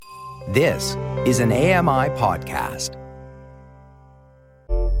This is an AMI podcast.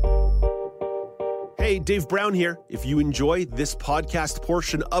 Hey, Dave Brown here. If you enjoy this podcast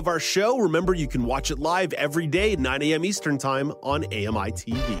portion of our show, remember you can watch it live every day at 9 a.m. Eastern Time on AMI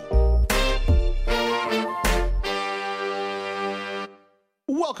TV.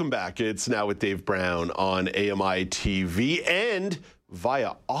 Welcome back. It's Now with Dave Brown on AMI TV and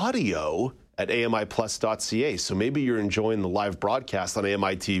via audio at AMIplus.ca. So maybe you're enjoying the live broadcast on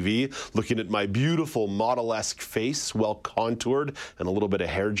AMI TV, looking at my beautiful model-esque face, well contoured, and a little bit of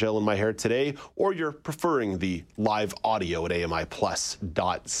hair gel in my hair today, or you're preferring the live audio at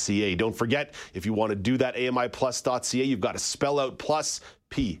AMIplus.ca. Don't forget, if you want to do that, AMIplus.ca, you've got to spell out plus,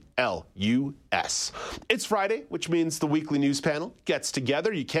 P-L-U-S. It's Friday, which means the weekly news panel gets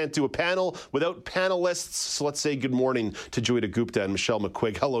together. You can't do a panel without panelists. So let's say good morning to Joeita Gupta and Michelle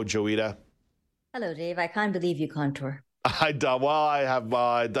McQuigge. Hello, Joeita. Hello, Dave. I can't believe you contour. I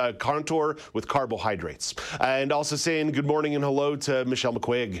have contour with carbohydrates. And also saying good morning and hello to Michelle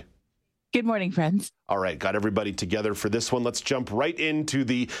McQuigge. Good morning, friends. All right, got everybody together for this one. Let's jump right into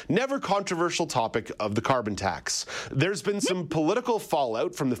the never controversial topic of the carbon tax. There's been some political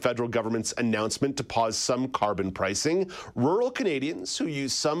fallout from the federal government's announcement to pause some carbon pricing. Rural Canadians who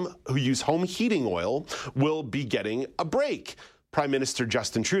use home heating oil will be getting a break. Prime Minister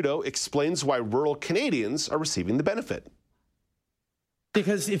Justin Trudeau explains why rural Canadians are receiving the benefit.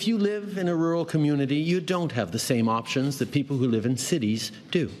 Because if you live in a rural community, you don't have the same options that people who live in cities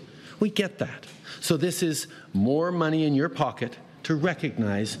do. We get that. So this is more money in your pocket to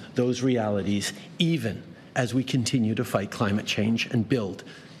recognize those realities, even as we continue to fight climate change and build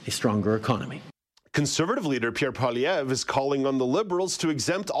a stronger economy. Conservative leader Pierre Poilievre is calling on the Liberals to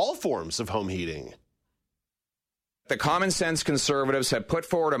exempt all forms of home heating. The common sense Conservatives have put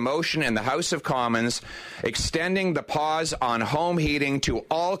forward a motion in the House of Commons extending the pause on home heating to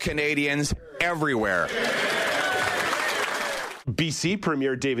all Canadians everywhere. BC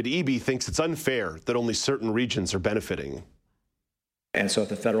Premier David Eby thinks it's unfair that only certain regions are benefiting. And so if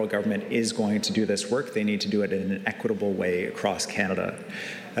the federal government is going to do this work, they need to do it in an equitable way across Canada.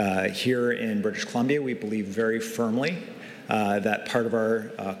 Here in British Columbia, we believe very firmly that part of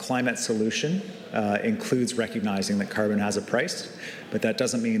our climate solution includes recognizing that carbon has a price, but that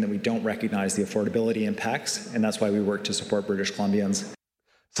doesn't mean that we don't recognize the affordability impacts, and that's why we work to support British Columbians.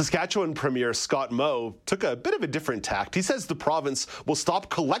 Saskatchewan Premier Scott Moe took a bit of a different tack. He says the province will stop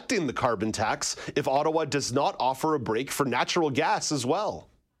collecting the carbon tax if Ottawa does not offer a break for natural gas as well.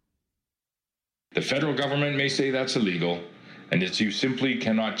 The federal government may say that's illegal and that you simply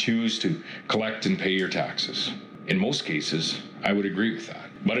cannot choose to collect and pay your taxes. In most cases, I would agree with that.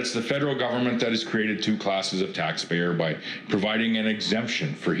 But it's the federal government that has created two classes of taxpayer by providing an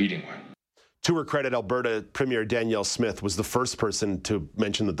exemption for heating oil. To her credit, Alberta Premier Danielle Smith was the first person to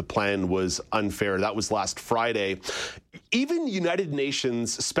mention that the plan was unfair. That was last Friday. Even United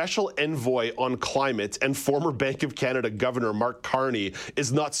Nations Special Envoy on Climate and former Bank of Canada Governor Mark Carney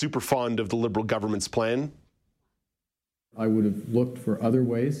is not super fond of the Liberal government's plan. I would have looked for other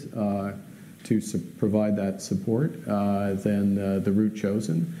ways to provide that support than the route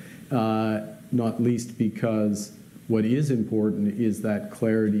chosen, not least because what is important is that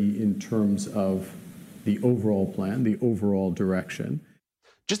clarity in terms of the overall plan, the overall direction.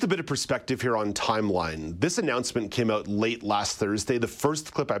 Just a bit of perspective here on timeline. This announcement came out late last Thursday. The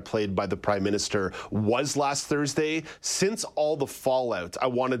first clip I played by the Prime Minister was last Thursday. Since all the fallout, I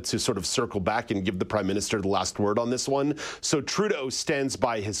wanted to sort of circle back and give the Prime Minister the last word on this one. So Trudeau stands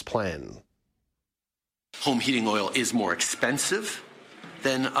by his plan. Home heating oil is more expensive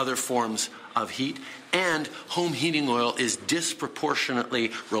than other forms of heat, and home heating oil is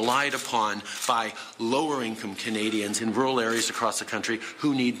disproportionately relied upon by lower-income Canadians in rural areas across the country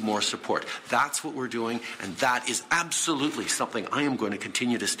who need more support. That's what we're doing, and that is absolutely something I am going to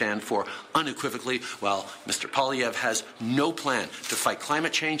continue to stand for unequivocally, while Mr. Poilievre has no plan to fight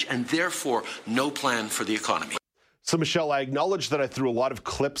climate change and therefore no plan for the economy. So, Michelle, I acknowledge that I threw a lot of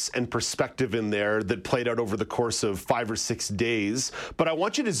clips and perspective in there that played out over the course of 5 or 6 days, but I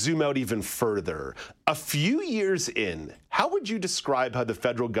want you to zoom out even further. A few years in, how would you describe how the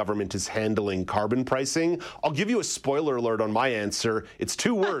federal government is handling carbon pricing? I'll give you a spoiler alert on my answer. It's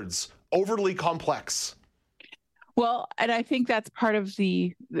 2 words: overly complex. Well, and I think that's part of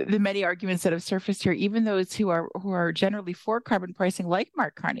the many arguments that have surfaced here. Even those who are generally for carbon pricing, like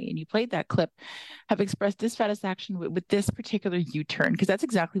Mark Carney, and you played that clip, have expressed dissatisfaction with this particular U-turn, because that's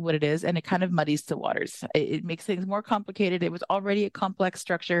exactly what it is, and it kind of muddies the waters. It makes things more complicated. It was already a complex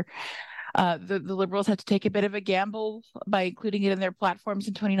structure. The Liberals had to take a bit of a gamble by including it in their platforms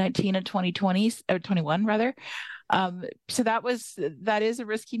in 2019 and 2020, or 21 rather. So that is a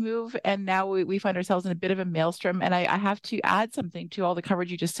risky move. And now we find ourselves in a bit of a maelstrom. And I have to add something to all the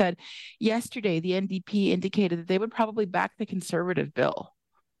coverage you just said. Yesterday, the NDP indicated that they would probably back the Conservative bill.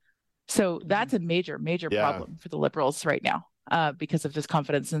 So that's a major problem for the Liberals right now because of this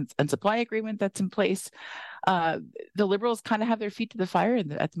confidence and supply agreement that's in place. The Liberals kind of have their feet to the fire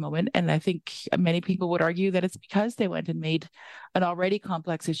at the moment. And I think many people would argue that it's because they went and made an already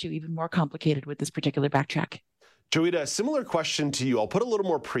complex issue even more complicated with this particular backtrack. Joeita, a similar question to you. I'll put a little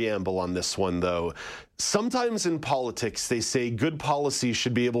more preamble on this one, though. Sometimes in politics, they say good policy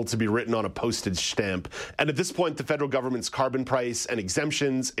should be able to be written on a postage stamp. And at this point, the federal government's carbon price and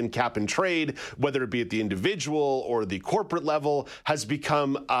exemptions and cap and trade, whether it be at the individual or the corporate level, has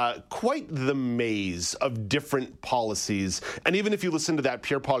become quite the maze of different policies. And even if you listen to that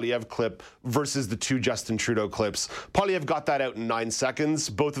Pierre Poilievre clip versus the two Justin Trudeau clips, Poilievre got that out in 9 seconds.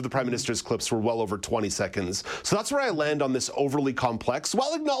 Both of the Prime Minister's clips were well over 20 seconds. So that's where I land on this overly complex,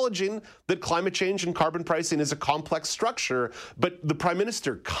 while acknowledging that climate change and carbon pricing is a complex structure. But the Prime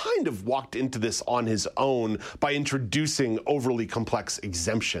Minister kind of walked into this on his own by introducing overly complex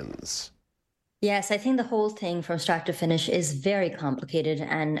exemptions. Yes, I think the whole thing from start to finish is very complicated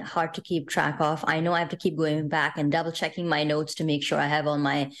and hard to keep track of. I know I have to keep going back and double checking my notes to make sure I have all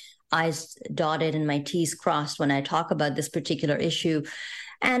my I's dotted and my T's crossed when I talk about this particular issue.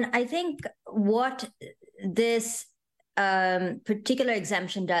 And I think what this particular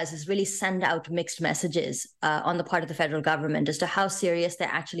exemption does is really send out mixed messages on the part of the federal government as to how serious they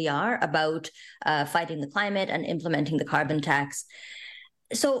actually are about fighting the climate and implementing the carbon tax.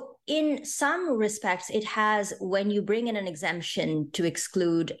 So in some respects, it has, when you bring in an exemption to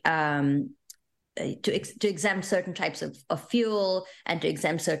exclude to exempt certain types of fuel and to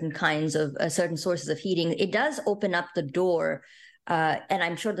exempt certain kinds of certain sources of heating, it does open up the door. And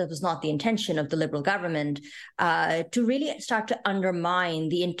I'm sure that was not the intention of the Liberal government, to really start to undermine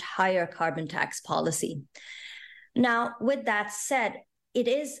the entire carbon tax policy. Now, with that said, it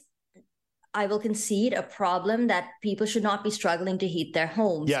is, I will concede, a problem that people should not be struggling to heat their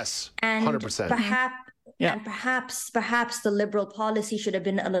homes. Yes, and 100%. Perhaps the Liberal policy should have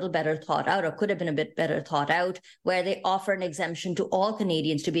been a little better thought out, or could have been a bit better thought out, where they offer an exemption to all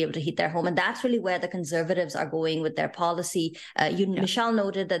Canadians to be able to heat their home. And that's really where the Conservatives are going with their policy. Michelle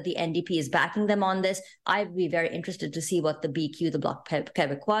noted that the NDP is backing them on this. I'd be very interested to see what the BQ, the Bloc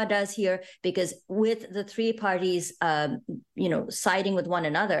Québécois, does here, because with the three parties, siding with one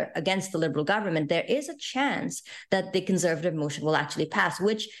another against the Liberal government, there is a chance that the Conservative motion will actually pass,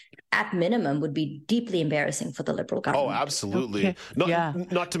 which at minimum would be deeply embarrassing for the Liberal government. Oh, absolutely. Okay.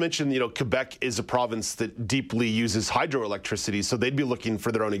 Not to mention, Quebec is a province that deeply uses hydroelectricity, so they'd be looking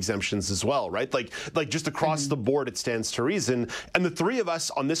for their own exemptions as well, right? Like just across the board, it stands to reason. And the three of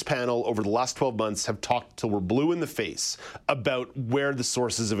us on this panel over the last 12 months have talked till we're blue in the face about where the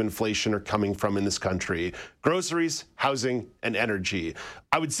sources of inflation are coming from in this country: groceries, housing, and energy.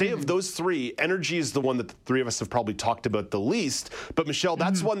 I would say of those three, energy is the one that the three of us have probably talked about the least. But Michelle,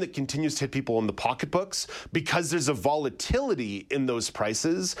 that's one that continues to hit people in the pocketbooks because there's a volatility in those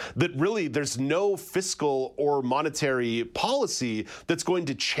prices that really there's no fiscal or monetary policy that's going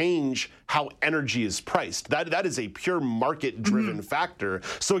to change how energy is priced. That is a pure market-driven factor.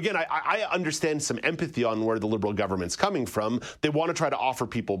 So again, I understand some empathy on where the Liberal government's coming from. They want to try to offer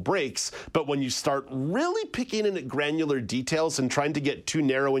people breaks, but when you start really picking in at granular details and trying to get too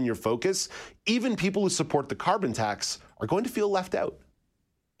narrow in your focus, even people who support the carbon tax are going to feel left out.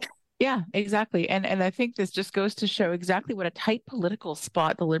 Yeah, exactly. And I think this just goes to show exactly what a tight political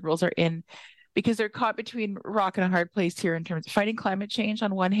spot the Liberals are in, because they're caught between rock and a hard place here in terms of fighting climate change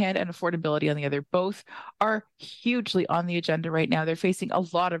on one hand and affordability on the other. Both are hugely on the agenda right now. They're facing a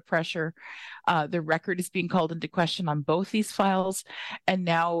lot of pressure. Their record is being called into question on both these files. And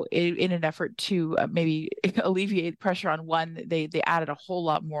now in an effort to maybe alleviate pressure on one, they added a whole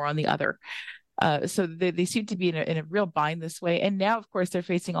lot more on the other. So they seem to be in a real bind this way. And now, of course, they're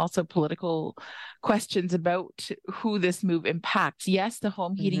facing also political questions about who this move impacts. Yes, the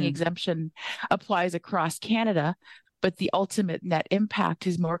home heating exemption applies across Canada, but the ultimate net impact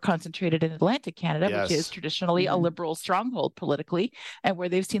is more concentrated in Atlantic Canada, which is traditionally a Liberal stronghold politically, and where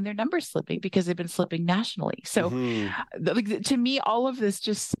they've seen their numbers slipping because they've been slipping nationally. So to me, all of this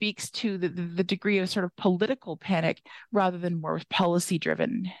just speaks to the degree of sort of political panic rather than more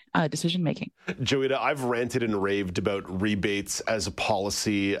policy-driven decision-making. Joeita, I've ranted and raved about rebates as a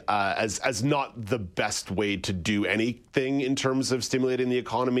policy, as not the best way to do anything in terms of stimulating the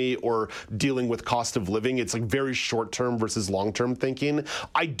economy or dealing with cost of living. It's like very short short-term versus long-term thinking.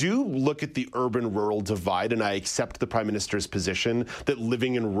 I do look at the urban-rural divide, and I accept the Prime Minister's position that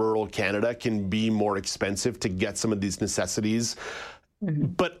living in rural Canada can be more expensive to get some of these necessities.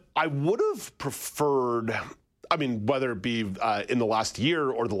 But I would have preferred, I mean, whether it be in the last year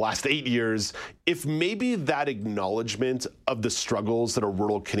or the last 8 years, if maybe that acknowledgement of the struggles that a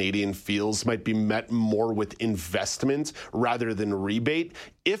rural Canadian feels might be met more with investment rather than rebate.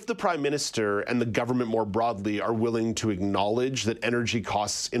 If the Prime Minister and the government more broadly are willing to acknowledge that energy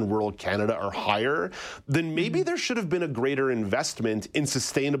costs in rural Canada are higher, then maybe there should have been a greater investment in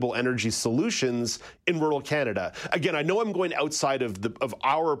sustainable energy solutions in rural Canada. Again, I know I'm going outside of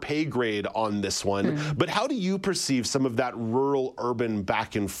our pay grade on this one, but how do you perceive some of that rural-urban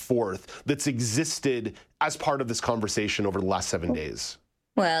back and forth that's existed as part of this conversation over the last 7 days?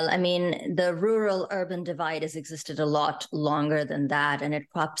 Well, I mean, the rural-urban divide has existed a lot longer than that, and it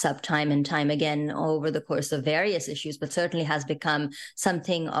crops up time and time again over the course of various issues, but certainly has become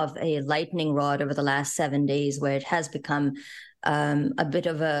something of a lightning rod over the last 7 days, where it has become a bit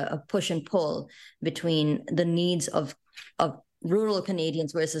of a push and pull between the needs of rural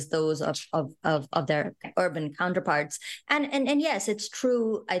Canadians versus those of their urban counterparts. And yes, it's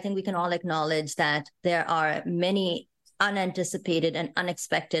true. I think we can all acknowledge that there are many unanticipated and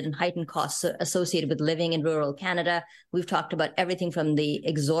unexpected and heightened costs associated with living in rural Canada. We've talked about everything from the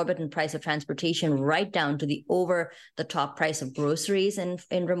exorbitant price of transportation right down to the over-the-top price of groceries in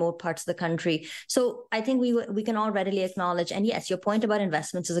remote parts of the country. So I think we can all readily acknowledge, and yes, your point about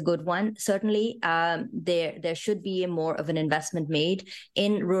investments is a good one. Certainly, there should be more of an investment made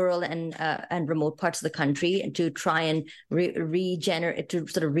in rural and remote parts of the country to try and regenerate, to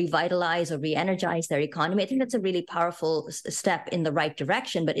sort of revitalize or re-energize their economy. I think that's a really powerful step in the right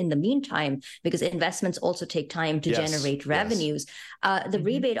direction. But in the meantime, because investments also take time to generate revenues, the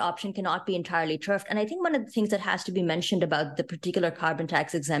rebate option cannot be entirely turfed. And I think one of the things that has to be mentioned about the particular carbon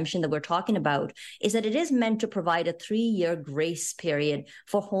tax exemption that we're talking about is that it is meant to provide a 3-year grace period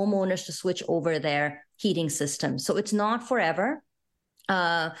for homeowners to switch over their heating system. So it's not forever.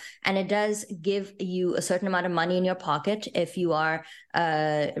 And it does give you a certain amount of money in your pocket if you are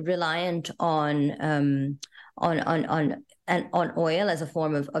reliant on oil as a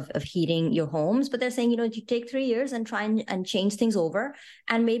form of heating your homes. But they're saying, you take 3 years and try and change things over,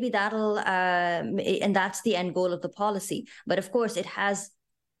 and maybe that'll and that's the end goal of the policy. But of course, it has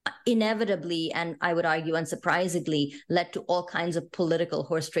inevitably, and I would argue unsurprisingly, led to all kinds of political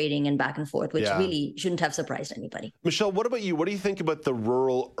horse trading and back and forth, which really shouldn't have surprised anybody. Michelle, what about you? What do you think about the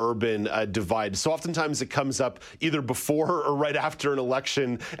rural-urban divide? So oftentimes it comes up either before or right after an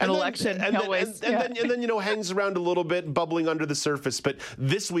election. And then hangs around a little bit, bubbling under the surface. But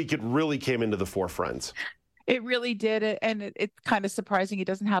this week it really came into the forefront. It really did. And it's kind of surprising it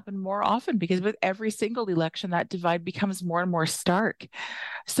doesn't happen more often, because with every single election, that divide becomes more and more stark.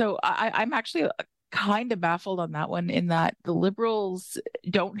 So I'm actually kind of baffled on that one, in that the Liberals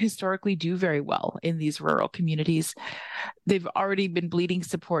don't historically do very well in these rural communities. They've already been bleeding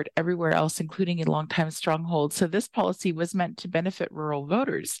support everywhere else, including in longtime strongholds. So this policy was meant to benefit rural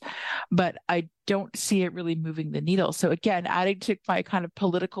voters, but I don't see it really moving the needle. So again, adding to my kind of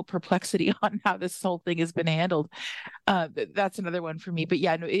political perplexity on how this whole thing has been handled, that's another one for me. But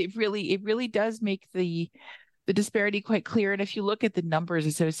yeah, no, it really does make the disparity quite clear. And if you look at the numbers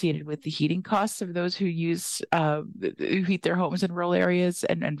associated with the heating costs of those who who heat their homes in rural areas,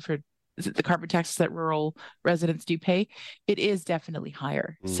 and for the carbon taxes that rural residents do pay, it is definitely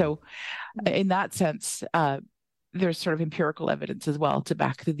higher. So in that sense, there's sort of empirical evidence as well to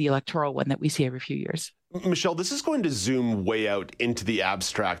back the electoral one that we see every few years. Michelle, this is going to zoom way out into the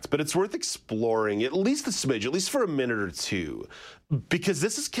abstract, but it's worth exploring at least a smidge, at least for a minute or two, because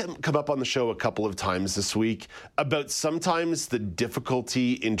this has come up on the show a couple of times this week about sometimes the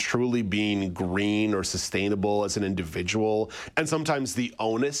difficulty in truly being green or sustainable as an individual, and sometimes the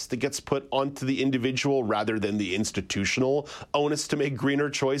onus that gets put onto the individual rather than the institutional onus to make greener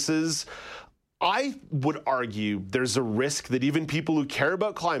choices. I would argue there's a risk that even people who care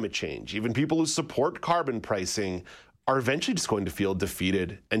about climate change, even people who support carbon pricing, are eventually just going to feel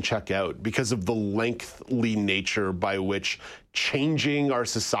defeated and check out because of the lengthy nature by which changing our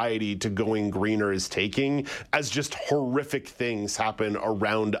society to going greener is taking, as just horrific things happen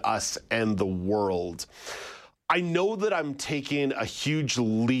around us and the world. I know that I'm taking a huge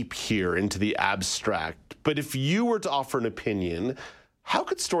leap here into the abstract, but if you were to offer an opinion, how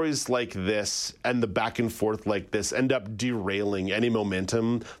could stories like this and the back and forth like this end up derailing any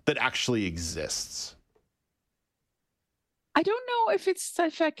momentum that actually exists? I don't know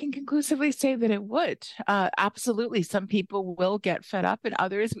if I can conclusively say that it would. Absolutely, some people will get fed up, and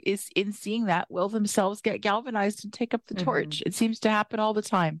others, in seeing that, will themselves get galvanized and take up the torch. It seems to happen all the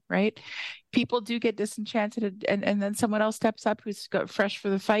time, right? People do get disenchanted, and then someone else steps up who's got fresh for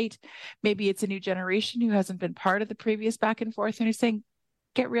the fight. Maybe it's a new generation who hasn't been part of the previous back and forth, and is saying,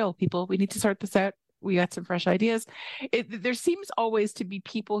 "Get real, people. We need to sort this out. We got some fresh ideas." There seems always to be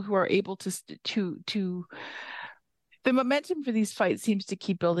people who are able to. The momentum for these fights seems to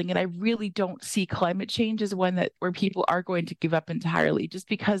keep building, and I really don't see climate change as one where people are going to give up entirely, just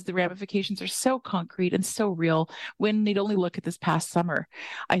because the ramifications are so concrete and so real. When they'd only look at this past summer,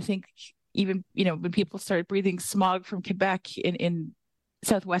 I think even when people started breathing smog from Quebec in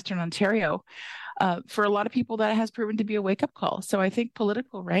southwestern Ontario, for a lot of people that has proven to be a wake-up call. So I think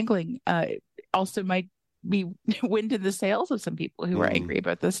political wrangling also might be wind in the sails of some people who are angry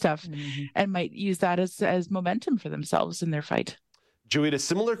about this stuff and might use that as momentum for themselves in their fight. Joeita,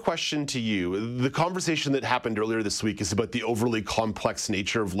 similar question to you. The conversation that happened earlier this week is about the overly complex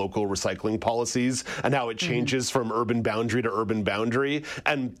nature of local recycling policies and how it changes from urban boundary to urban boundary.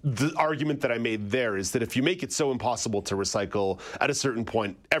 And the argument that I made there is that if you make it so impossible to recycle, at a certain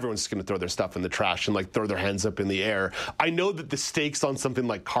point, everyone's going to throw their stuff in the trash and throw their hands up in the air. I know that the stakes on something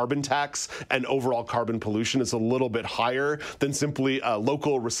like carbon tax and overall carbon pollution is a little bit higher than simply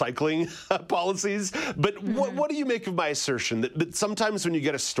local recycling policies. But what do you make of my assertion that sometimes when you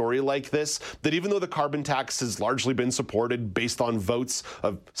get a story like this, that even though the carbon tax has largely been supported based on votes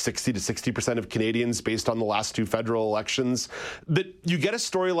of 60 to 60% of Canadians based on the last two federal elections, that you get a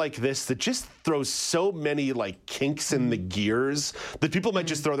story like this that just throws so many kinks in the gears that people might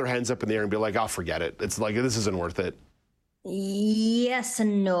just throw their hands up in the air and be like, "I'll forget it. It's this isn't worth it." Yes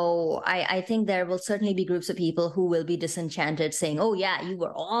and no. I think there will certainly be groups of people who will be disenchanted saying, "Oh yeah, you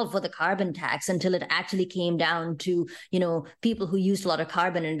were all for the carbon tax," until it actually came down to, people who used a lot of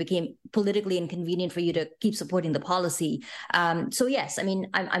carbon and it became politically inconvenient for you to keep supporting the policy. So yes, I mean,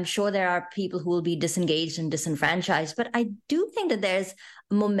 I'm sure there are people who will be disengaged and disenfranchised, but I do think that there's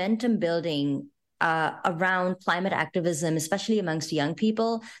momentum building around climate activism, especially amongst young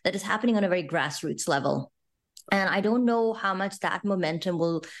people, that is happening on a very grassroots level. And I don't know how much that momentum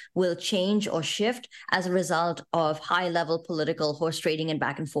will change or shift as a result of high-level political horse trading and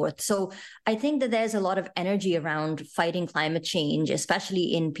back and forth. So I think that there's a lot of energy around fighting climate change,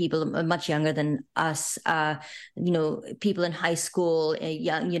 especially in people much younger than us. People in high school,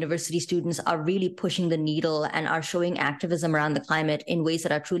 young university students are really pushing the needle and are showing activism around the climate in ways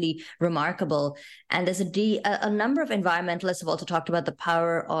that are truly remarkable. And there's a number of environmentalists have also talked about the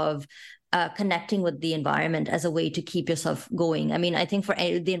power of connecting with the environment as a way to keep yourself going. I mean, I think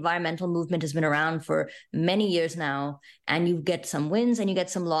the environmental movement has been around for many years now, and you get some wins and you get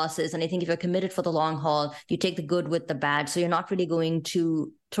some losses. And I think if you're committed for the long haul, you take the good with the bad. So you're not really going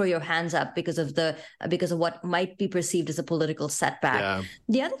to throw your hands up because of what might be perceived as a political setback. Yeah.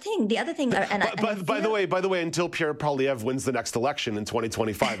 The other thing. By the way, until Pierre Poilievre wins the next election in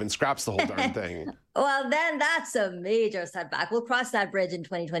 2025 and scraps the whole darn thing. Well, then that's a major setback. We'll cross that bridge in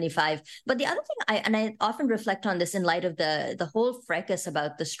 2025. But the other thing, I often reflect on this in light of the whole fracas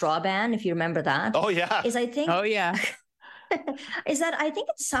about the straw ban, if you remember that. Oh yeah. Is I think that I think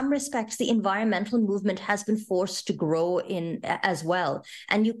in some respects the environmental movement has been forced to grow in as well,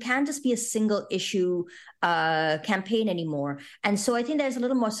 and you can't just be a single issue campaign anymore. And so I think there's a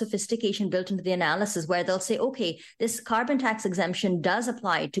little more sophistication built into the analysis, where they'll say, okay, this carbon tax exemption does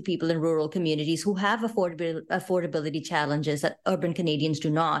apply to people in rural communities who have affordability challenges that urban Canadians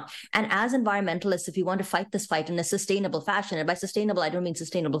do not. And as environmentalists, if we want to fight this fight in a sustainable fashion, and by sustainable, I don't mean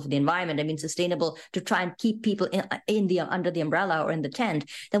sustainable for the environment, I mean sustainable to try and keep people under the umbrella or in the tent,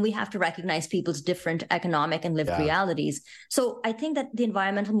 then we have to recognize people's different economic and lived realities. So I think that the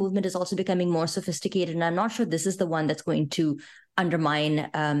environmental movement is also becoming more sophisticated, and I'm not sure this is the one that's going to undermine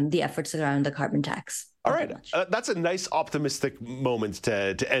the efforts around the carbon tax. All right. That's a nice optimistic moment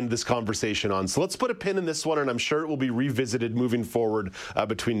to end this conversation on. So let's put a pin in this one, and I'm sure it will be revisited moving forward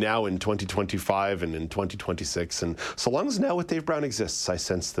between now and 2025 and in 2026. And so long as Now with Dave Brown exists, I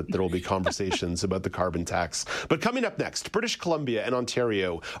sense that there will be conversations about the carbon tax. But coming up next, British Columbia and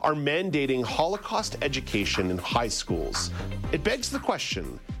Ontario are mandating Holocaust education in high schools. It begs the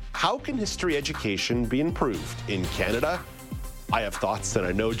question, how can history education be improved in Canada? I have thoughts, and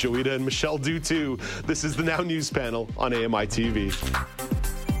I know Joeita and Michelle do too. This is the Now News Panel on AMI TV.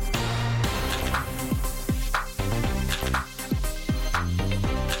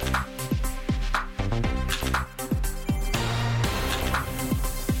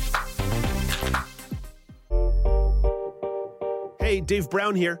 Hey, Dave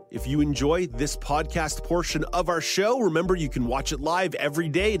Brown here. If you enjoy this podcast portion of our show, remember you can watch it live every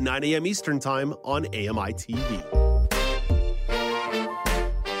day at 9 a.m. Eastern Time on AMI TV.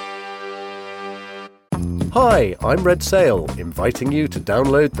 Hi, I'm Red Sail, inviting you to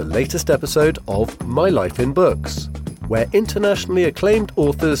download the latest episode of My Life in Books, where internationally acclaimed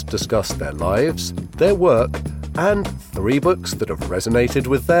authors discuss their lives, their work, and 3 books that have resonated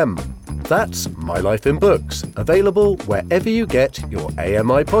with them. That's My Life in Books, available wherever you get your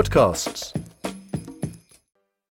AMI podcasts.